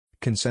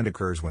Consent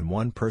occurs when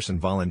one person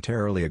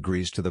voluntarily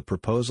agrees to the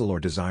proposal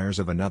or desires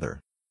of another.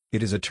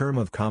 It is a term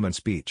of common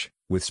speech,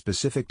 with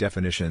specific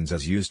definitions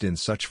as used in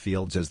such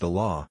fields as the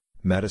law,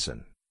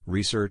 medicine,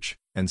 research,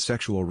 and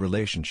sexual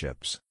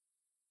relationships.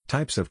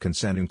 Types of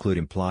consent include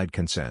implied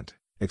consent,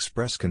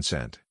 express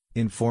consent,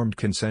 informed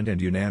consent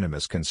and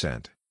unanimous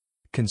consent.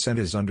 Consent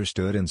as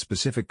understood in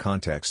specific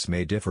contexts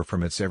may differ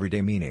from its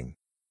everyday meaning.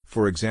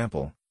 For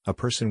example, a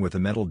person with a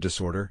mental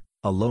disorder,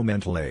 a low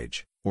mental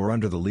age, or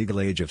under the legal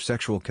age of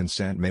sexual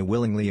consent may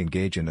willingly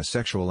engage in a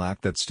sexual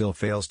act that still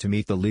fails to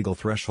meet the legal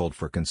threshold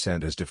for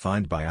consent as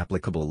defined by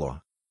applicable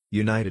law.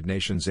 United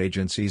Nations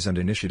agencies and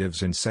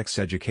initiatives in sex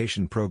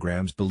education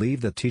programs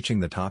believe that teaching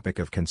the topic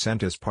of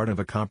consent as part of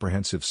a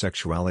comprehensive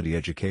sexuality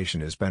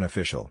education is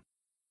beneficial.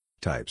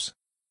 Types.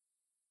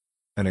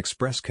 An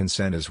express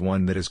consent is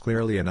one that is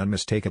clearly and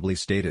unmistakably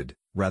stated,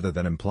 rather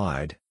than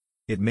implied.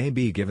 It may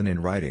be given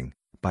in writing,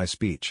 by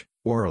speech,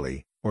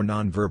 orally, or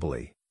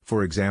non-verbally,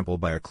 for example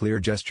by a clear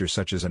gesture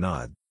such as a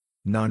nod.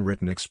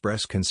 Non-written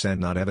express consent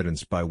not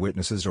evidenced by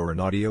witnesses or an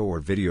audio or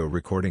video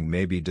recording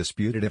may be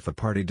disputed if a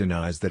party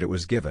denies that it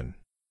was given.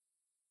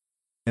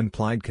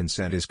 Implied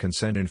consent is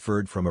consent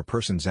inferred from a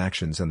person's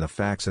actions and the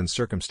facts and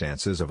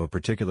circumstances of a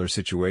particular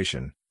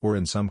situation, or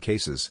in some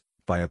cases,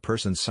 by a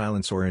person's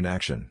silence or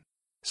inaction.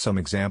 Some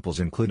examples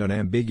include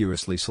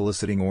unambiguously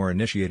soliciting or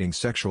initiating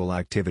sexual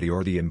activity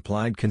or the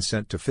implied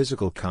consent to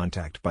physical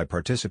contact by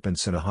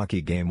participants in a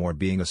hockey game or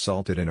being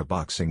assaulted in a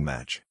boxing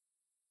match.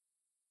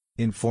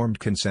 Informed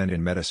consent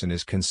in medicine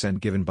is consent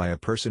given by a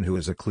person who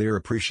has a clear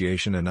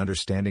appreciation and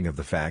understanding of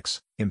the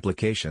facts,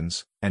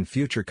 implications, and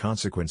future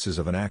consequences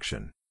of an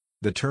action.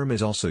 The term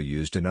is also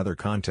used in other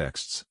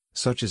contexts,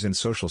 such as in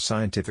social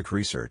scientific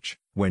research,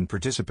 when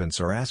participants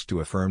are asked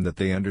to affirm that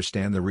they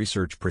understand the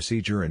research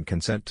procedure and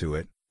consent to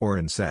it, or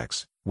in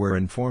sex, where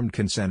informed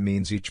consent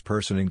means each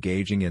person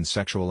engaging in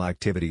sexual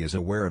activity is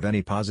aware of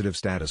any positive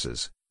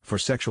statuses, for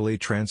sexually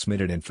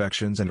transmitted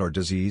infections and/or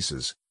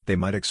diseases, they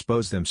might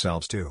expose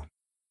themselves to.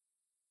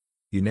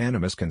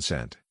 Unanimous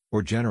consent,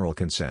 or general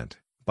consent,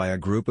 by a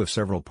group of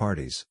several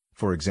parties,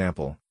 for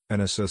example, an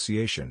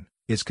association,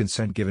 is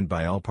consent given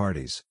by all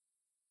parties.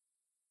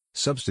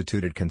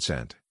 Substituted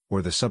consent,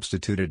 or the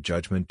substituted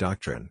judgment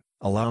doctrine,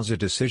 allows a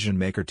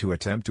decision-maker to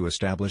attempt to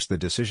establish the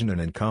decision an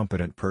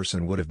incompetent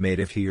person would have made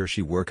if he or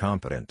she were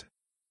competent.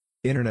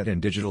 Internet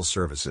and digital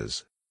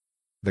services.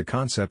 The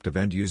concept of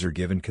end-user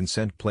given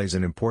consent plays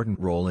an important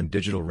role in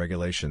digital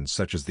regulations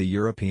such as the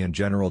European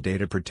General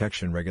Data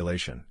Protection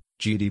Regulation,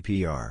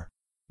 GDPR.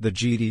 The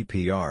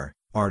GDPR,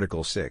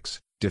 Article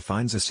 6,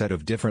 defines a set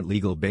of different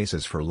legal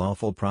bases for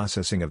lawful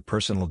processing of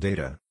personal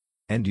data.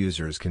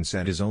 End-user's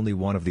consent is only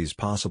one of these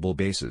possible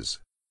bases.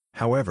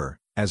 However,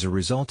 as a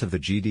result of the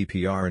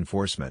GDPR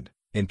enforcement,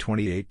 in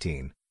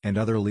 2018, and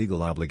other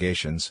legal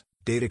obligations,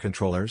 data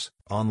controllers,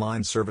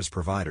 online service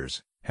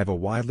providers, have a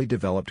widely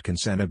developed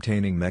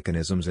consent-obtaining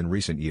mechanisms in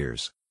recent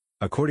years.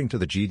 According to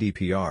the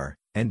GDPR,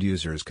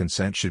 end-users'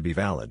 consent should be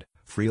valid,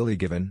 freely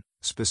given,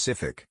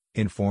 specific,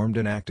 informed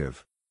and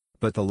active.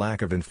 But the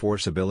lack of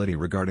enforceability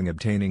regarding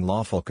obtaining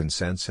lawful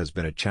consents has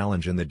been a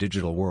challenge in the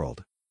digital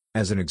world.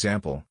 As an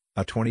example,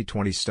 a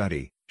 2020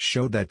 study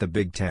showed that the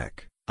big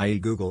tech, i.e.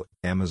 Google,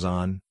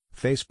 Amazon,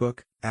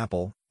 Facebook,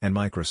 Apple, and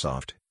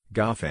Microsoft,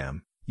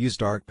 GAFAM, use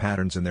dark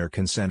patterns in their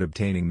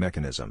consent-obtaining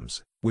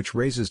mechanisms, which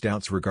raises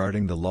doubts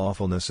regarding the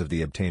lawfulness of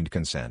the obtained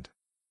consent.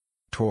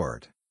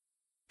 Tort.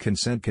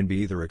 Consent can be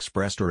either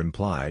expressed or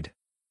implied.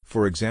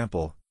 For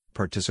example,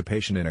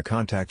 participation in a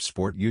contact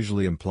sport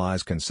usually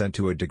implies consent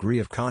to a degree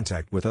of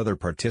contact with other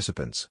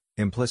participants,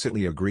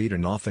 implicitly agreed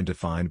and often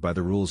defined by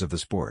the rules of the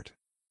sport.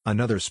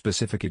 Another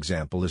specific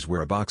example is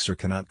where a boxer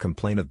cannot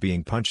complain of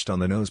being punched on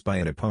the nose by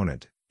an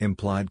opponent.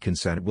 Implied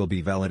consent will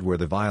be valid where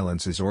the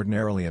violence is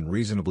ordinarily and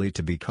reasonably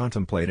to be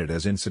contemplated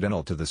as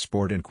incidental to the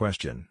sport in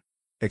question.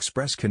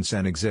 Express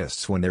consent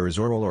exists when there is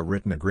oral or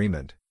written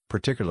agreement,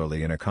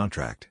 particularly in a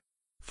contract.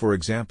 For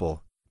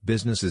example,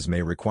 businesses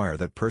may require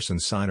that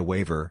persons sign a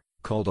waiver,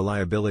 called a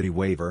liability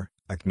waiver,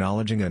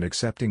 acknowledging and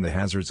accepting the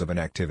hazards of an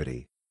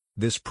activity.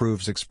 This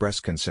proves express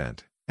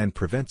consent, and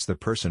prevents the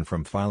person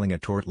from filing a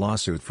tort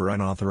lawsuit for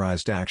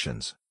unauthorized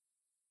actions.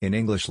 In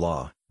English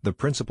law, the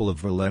principle of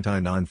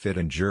volenti non fit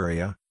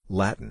injuria,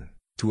 Latin,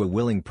 to a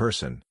willing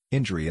person,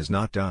 injury is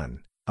not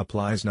done,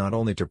 applies not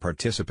only to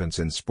participants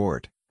in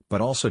sport, but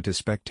also to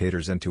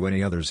spectators and to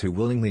any others who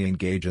willingly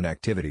engage in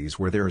activities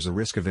where there is a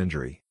risk of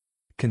injury.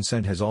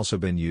 Consent has also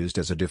been used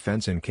as a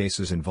defense in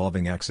cases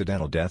involving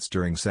accidental deaths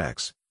during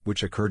sex,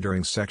 which occur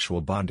during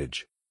sexual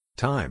bondage.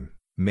 Time,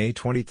 May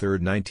 23,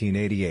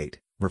 1988,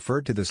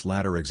 referred to this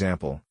latter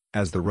example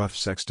as the rough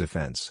sex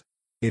defense.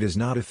 It is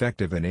not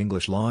effective in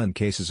English law in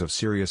cases of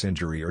serious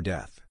injury or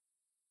death.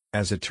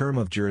 As a term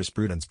of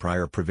jurisprudence,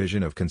 prior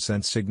provision of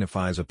consent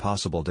signifies a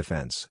possible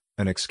defense,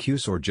 an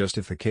excuse or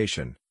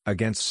justification,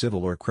 against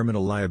civil or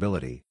criminal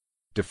liability.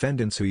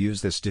 Defendants who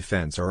use this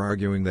defense are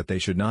arguing that they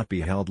should not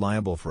be held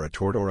liable for a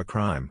tort or a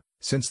crime,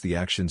 since the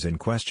actions in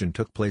question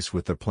took place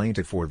with the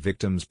plaintiff or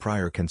victim's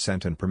prior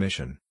consent and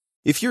permission.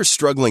 If you're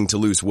struggling to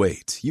lose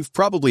weight, you've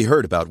probably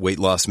heard about weight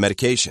loss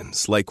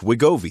medications like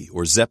Wegovy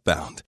or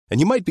Zepbound, and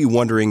you might be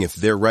wondering if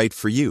they're right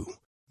for you.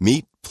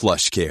 Meet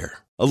PlushCare,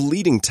 a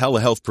leading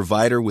telehealth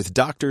provider with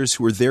doctors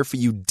who are there for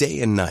you day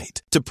and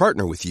night to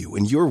partner with you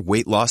in your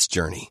weight loss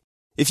journey.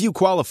 If you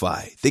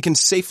qualify, they can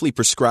safely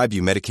prescribe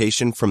you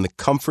medication from the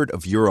comfort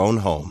of your own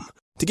home.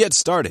 To get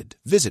started,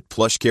 visit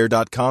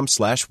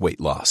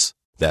plushcare.com/weight-loss.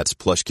 That's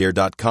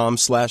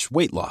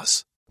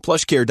plushcare.com/weight-loss.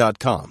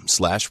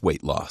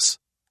 plushcare.com/weight-loss.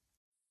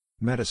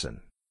 Medicine.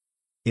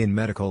 In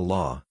medical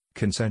law,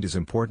 consent is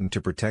important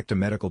to protect a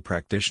medical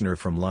practitioner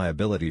from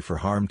liability for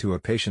harm to a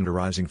patient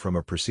arising from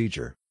a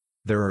procedure.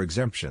 There are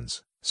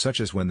exemptions,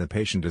 such as when the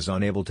patient is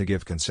unable to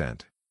give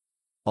consent.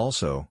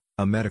 Also,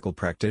 a medical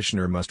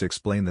practitioner must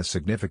explain the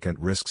significant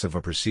risks of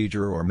a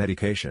procedure or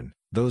medication,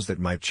 those that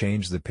might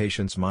change the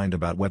patient's mind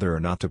about whether or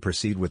not to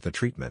proceed with the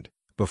treatment,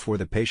 before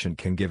the patient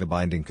can give a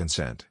binding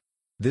consent.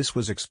 This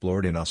was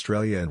explored in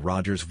Australia in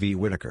Rogers v.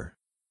 Whitaker.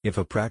 If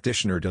a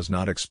practitioner does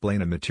not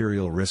explain a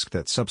material risk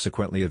that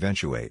subsequently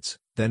eventuates,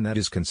 then that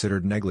is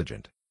considered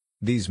negligent.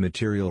 These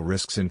material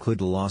risks include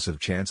the loss of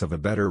chance of a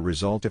better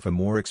result if a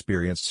more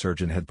experienced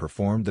surgeon had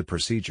performed the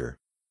procedure.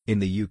 In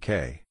the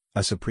UK,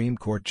 a Supreme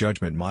Court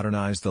judgment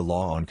modernized the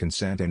law on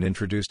consent and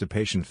introduced a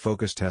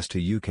patient-focused test to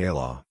UK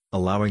law,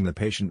 allowing the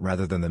patient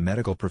rather than the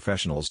medical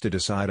professionals to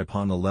decide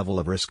upon the level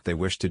of risk they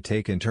wish to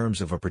take in terms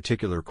of a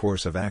particular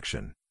course of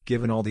action,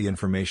 given all the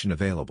information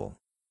available.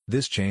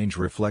 This change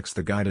reflects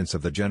the guidance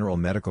of the General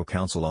Medical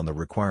Council on the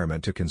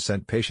requirement to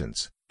consent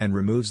patients, and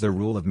removes the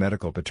rule of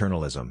medical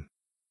paternalism.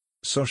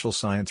 Social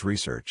science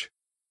research.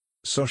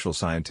 Social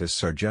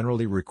scientists are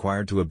generally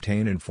required to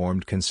obtain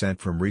informed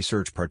consent from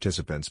research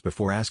participants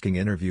before asking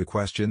interview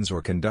questions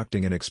or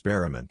conducting an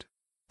experiment.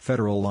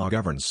 Federal law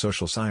governs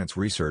social science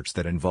research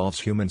that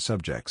involves human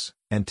subjects,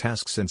 and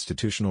tasks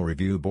institutional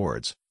review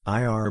boards,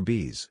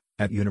 IRBs,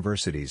 at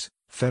universities,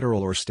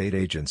 federal or state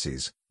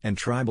agencies, and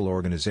tribal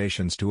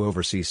organizations to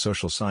oversee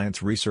social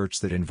science research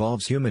that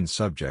involves human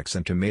subjects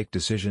and to make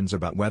decisions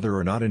about whether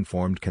or not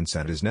informed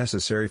consent is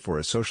necessary for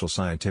a social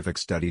scientific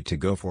study to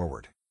go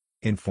forward.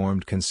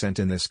 Informed consent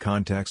in this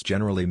context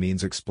generally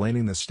means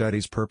explaining the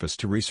study's purpose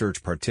to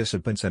research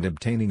participants and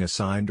obtaining a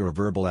signed or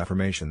verbal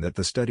affirmation that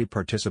the study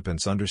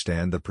participants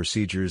understand the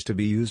procedures to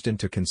be used and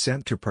to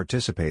consent to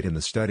participate in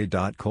the study.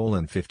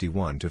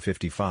 51 to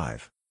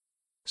 55.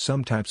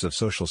 Some types of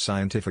social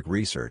scientific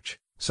research,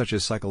 such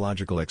as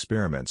psychological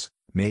experiments,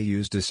 may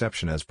use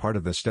deception as part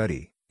of the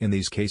study. In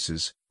these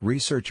cases,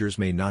 researchers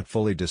may not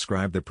fully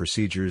describe the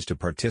procedures to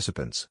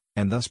participants,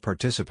 and thus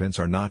participants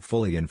are not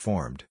fully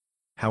informed.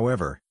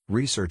 However,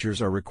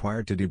 researchers are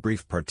required to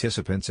debrief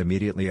participants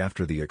immediately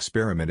after the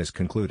experiment is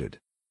concluded.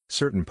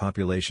 Certain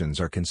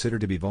populations are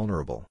considered to be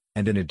vulnerable,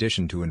 and in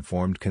addition to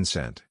informed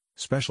consent,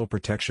 special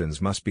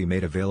protections must be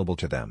made available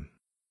to them.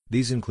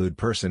 These include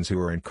persons who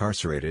are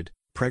incarcerated,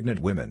 pregnant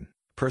women,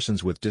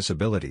 persons with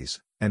disabilities,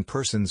 and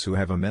persons who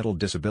have a mental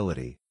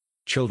disability.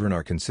 Children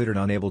are considered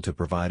unable to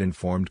provide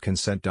informed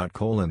consent.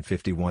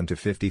 51 to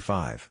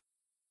 55.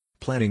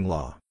 Planning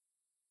law.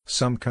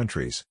 Some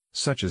countries,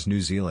 such as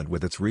New Zealand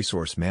with its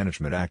Resource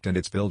Management Act and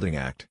its Building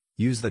Act,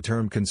 use the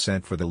term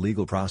consent for the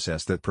legal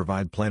process that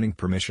provide planning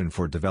permission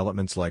for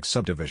developments like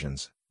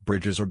subdivisions,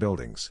 bridges or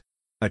buildings.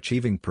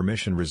 Achieving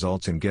permission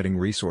results in getting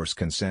resource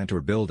consent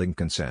or building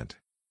consent.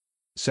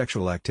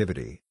 Sexual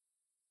activity.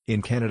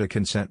 In Canada,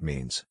 consent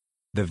means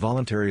the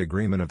voluntary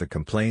agreement of the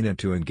complainant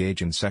to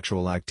engage in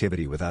sexual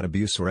activity without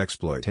abuse or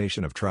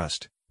exploitation of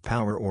trust,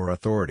 power or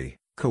authority,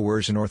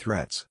 coercion or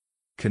threats.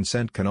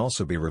 Consent can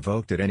also be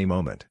revoked at any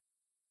moment.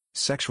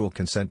 Sexual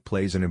consent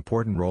plays an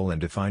important role in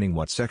defining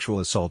what sexual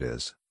assault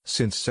is,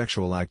 since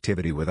sexual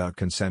activity without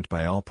consent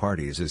by all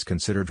parties is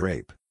considered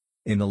rape.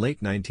 In the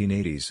late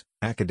 1980s,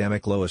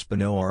 academic Lois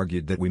Bonneau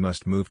argued that we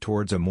must move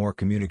towards a more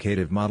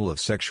communicative model of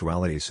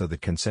sexuality so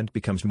that consent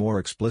becomes more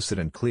explicit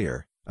and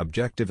clear,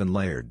 objective and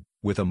layered,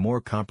 with a more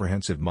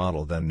comprehensive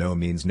model than no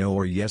means no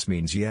or yes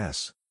means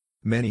yes.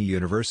 Many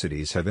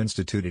universities have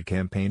instituted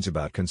campaigns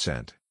about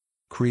consent.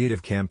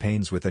 Creative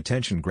campaigns with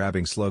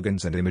attention-grabbing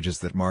slogans and images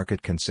that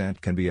market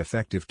consent can be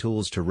effective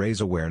tools to raise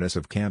awareness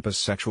of campus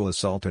sexual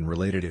assault and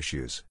related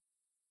issues.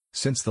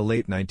 Since the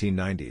late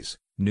 1990s,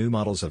 new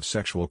models of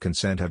sexual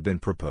consent have been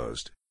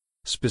proposed.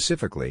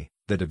 Specifically,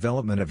 the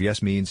development of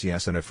yes means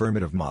yes and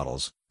affirmative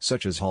models,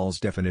 such as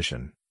Hall's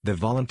definition, the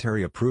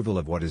voluntary approval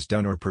of what is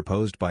done or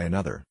proposed by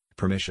another,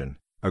 permission,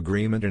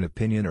 agreement and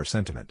opinion or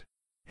sentiment.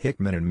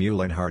 Hickman and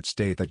Muhlenhart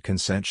state that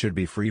consent should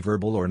be free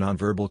verbal or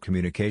nonverbal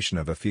communication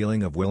of a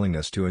feeling of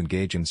willingness to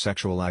engage in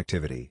sexual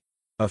activity.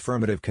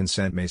 Affirmative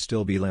consent may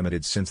still be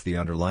limited since the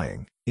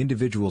underlying,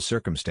 individual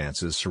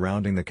circumstances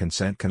surrounding the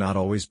consent cannot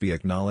always be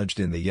acknowledged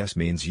in the yes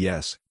means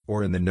yes,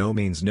 or in the no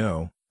means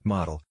no,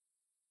 model.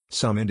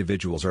 Some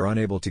individuals are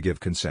unable to give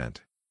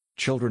consent.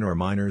 Children or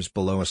minors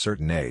below a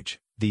certain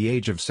age, the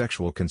age of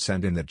sexual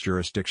consent in that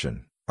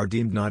jurisdiction, are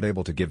deemed not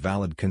able to give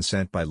valid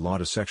consent by law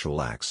to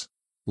sexual acts.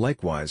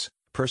 Likewise,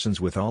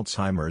 persons with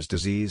Alzheimer's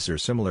disease or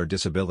similar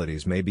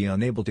disabilities may be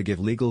unable to give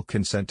legal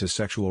consent to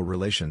sexual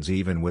relations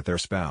even with their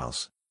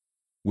spouse.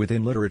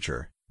 Within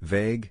literature,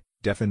 vague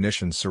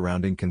definitions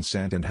surrounding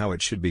consent and how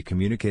it should be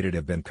communicated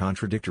have been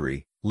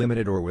contradictory,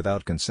 limited or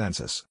without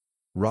consensus.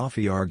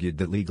 Rafi argued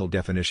that legal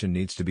definition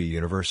needs to be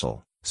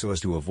universal, so as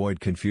to avoid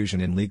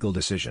confusion in legal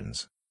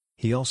decisions.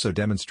 He also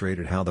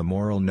demonstrated how the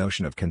moral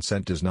notion of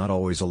consent does not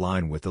always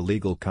align with the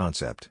legal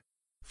concept.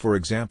 For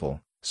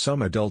example,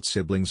 some adult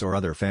siblings or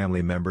other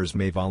family members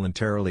may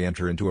voluntarily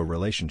enter into a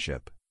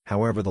relationship,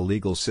 however the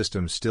legal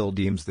system still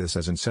deems this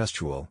as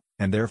incestual,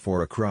 and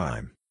therefore a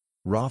crime.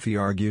 Rafi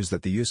argues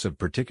that the use of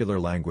particular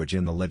language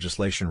in the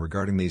legislation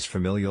regarding these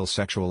familial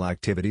sexual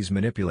activities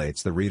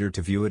manipulates the reader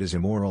to view it as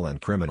immoral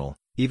and criminal,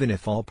 even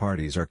if all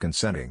parties are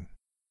consenting.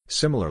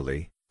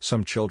 Similarly,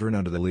 some children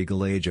under the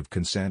legal age of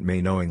consent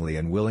may knowingly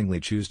and willingly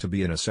choose to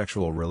be in a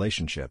sexual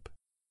relationship.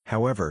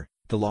 However,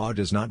 the law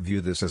does not view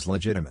this as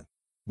legitimate.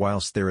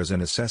 Whilst there is a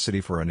necessity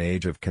for an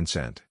age of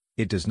consent,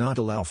 it does not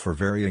allow for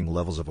varying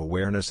levels of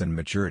awareness and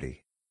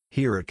maturity.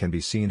 Here it can be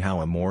seen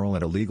how a moral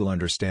and a legal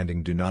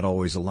understanding do not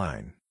always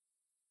align.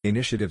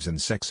 Initiatives in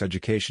sex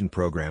education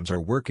programs are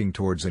working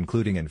towards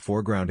including and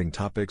foregrounding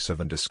topics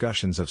of and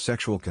discussions of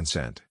sexual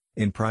consent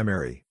in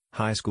primary,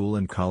 high school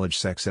and college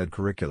sex ed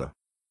curricula.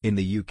 In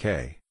the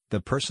UK,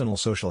 the Personal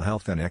Social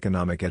Health and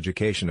Economic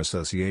Education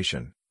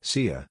Association,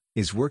 SEA,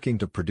 is working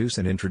to produce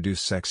and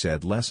introduce sex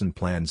ed lesson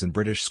plans in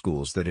British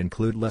schools that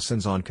include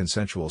lessons on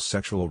consensual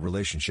sexual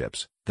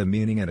relationships, the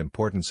meaning and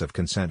importance of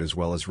consent as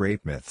well as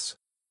rape myths.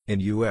 In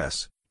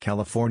U.S.,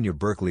 California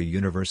Berkeley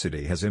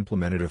University has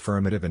implemented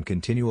affirmative and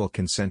continual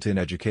consent in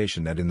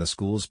education and in the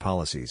school's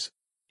policies.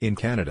 In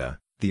Canada,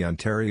 the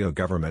Ontario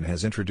government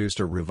has introduced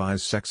a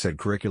revised sex ed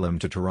curriculum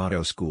to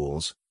Toronto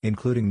schools,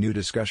 including new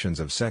discussions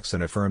of sex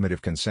and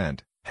affirmative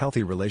consent,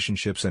 healthy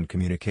relationships and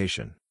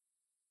communication.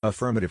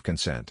 Affirmative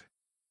consent.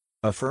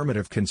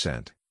 Affirmative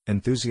consent,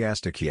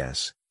 enthusiastic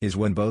yes, is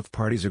when both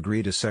parties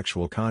agree to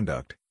sexual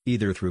conduct,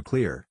 either through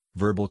clear,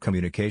 verbal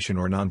communication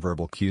or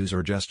nonverbal cues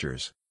or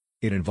gestures.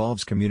 It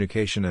involves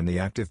communication and the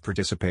active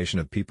participation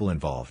of people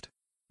involved.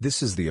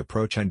 This is the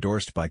approach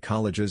endorsed by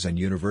colleges and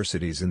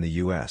universities in the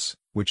U.S.,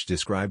 which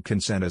describe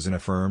consent as an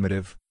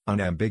affirmative,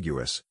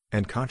 unambiguous,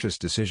 and conscious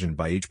decision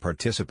by each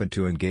participant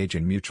to engage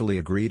in mutually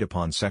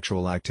agreed-upon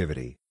sexual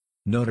activity.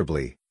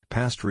 Notably,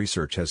 past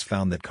research has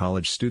found that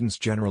college students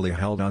generally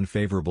held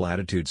unfavorable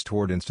attitudes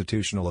toward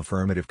institutional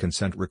affirmative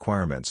consent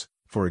requirements,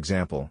 for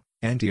example,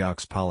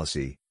 Antioch's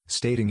policy,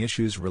 stating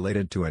issues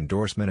related to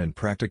endorsement and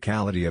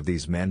practicality of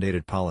these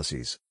mandated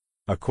policies.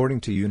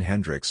 According to Yoon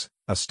Hendricks,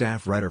 a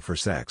staff writer for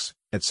Sex,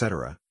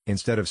 etc.,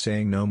 instead of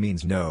saying no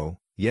means no,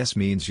 yes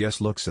means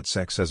yes looks at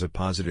sex as a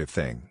positive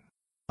thing.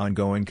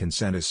 Ongoing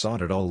consent is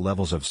sought at all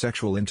levels of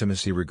sexual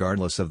intimacy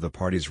regardless of the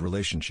party's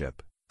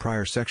relationship,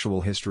 prior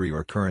sexual history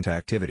or current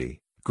activity.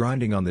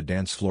 Grinding on the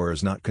dance floor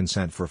is not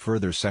consent for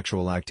further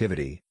sexual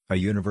activity, a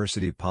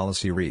university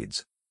policy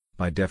reads.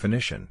 By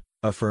definition,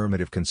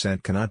 affirmative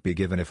consent cannot be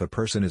given if a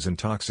person is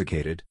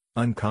intoxicated,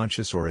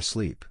 unconscious or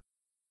asleep.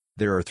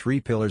 There are three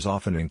pillars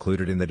often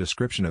included in the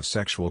description of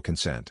sexual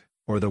consent,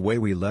 or the way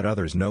we let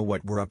others know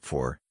what we're up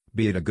for,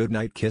 be it a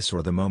goodnight kiss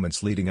or the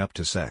moments leading up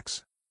to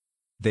sex.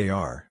 They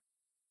are: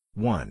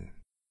 1.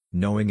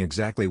 Knowing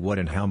exactly what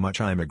and how much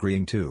I am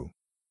agreeing to.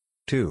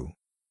 2.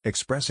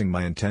 Expressing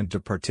my intent to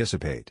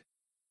participate.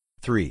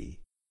 3.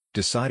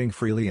 Deciding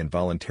freely and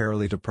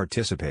voluntarily to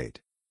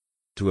participate.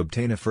 To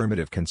obtain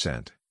affirmative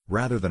consent,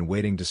 rather than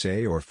waiting to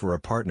say or for a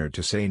partner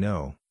to say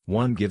no,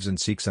 one gives and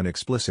seeks an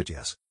explicit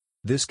yes.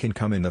 This can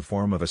come in the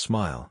form of a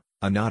smile,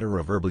 a nod or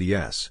a verbal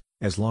yes,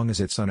 as long as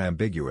it's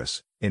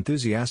unambiguous,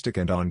 enthusiastic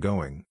and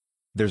ongoing.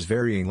 There's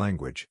varying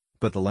language,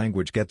 but the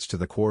language gets to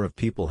the core of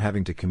people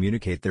having to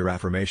communicate their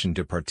affirmation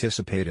to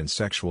participate in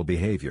sexual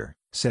behavior,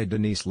 said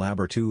Denise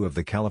Labertu of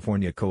the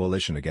California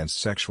Coalition Against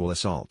Sexual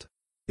Assault.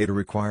 It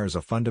requires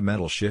a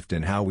fundamental shift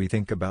in how we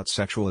think about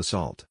sexual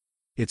assault.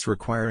 It's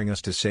requiring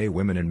us to say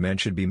women and men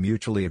should be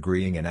mutually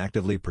agreeing and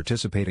actively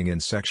participating in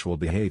sexual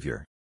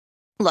behavior.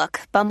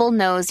 Look, Bumble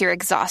knows you're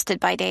exhausted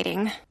by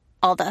dating.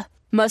 All the,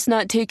 must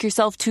not take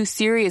yourself too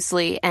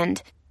seriously,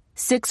 and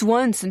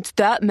 6'1" since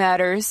that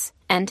matters,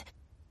 and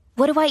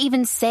what do I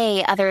even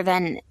say other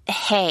than,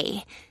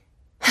 hey?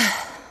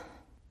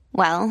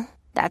 Well,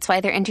 that's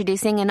why they're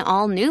introducing an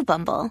all-new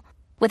Bumble,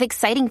 with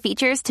exciting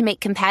features to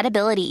make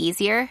compatibility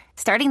easier,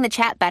 starting the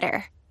chat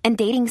better, and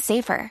dating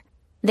safer.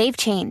 They've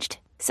changed,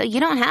 so you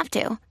don't have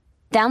to.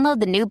 Download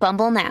the new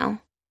Bumble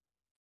now.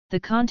 The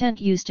content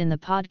used in the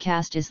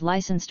podcast is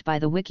licensed by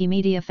the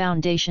Wikimedia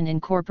Foundation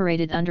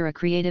Incorporated under a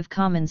Creative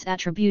Commons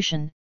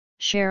Attribution,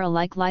 Share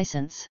Alike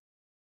license.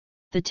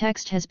 The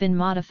text has been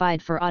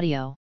modified for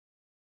audio.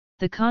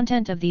 The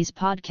content of these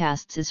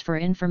podcasts is for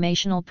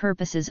informational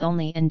purposes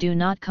only and do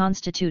not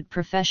constitute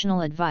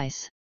professional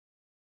advice.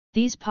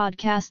 These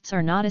podcasts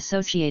are not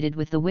associated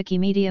with the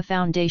Wikimedia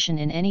Foundation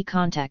in any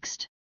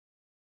context.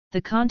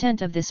 The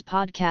content of this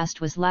podcast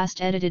was last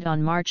edited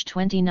on March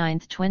 29,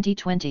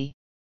 2020.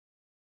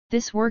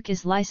 This work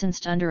is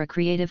licensed under a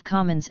Creative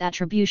Commons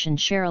Attribution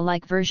Share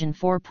Alike version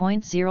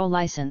 4.0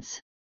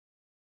 license.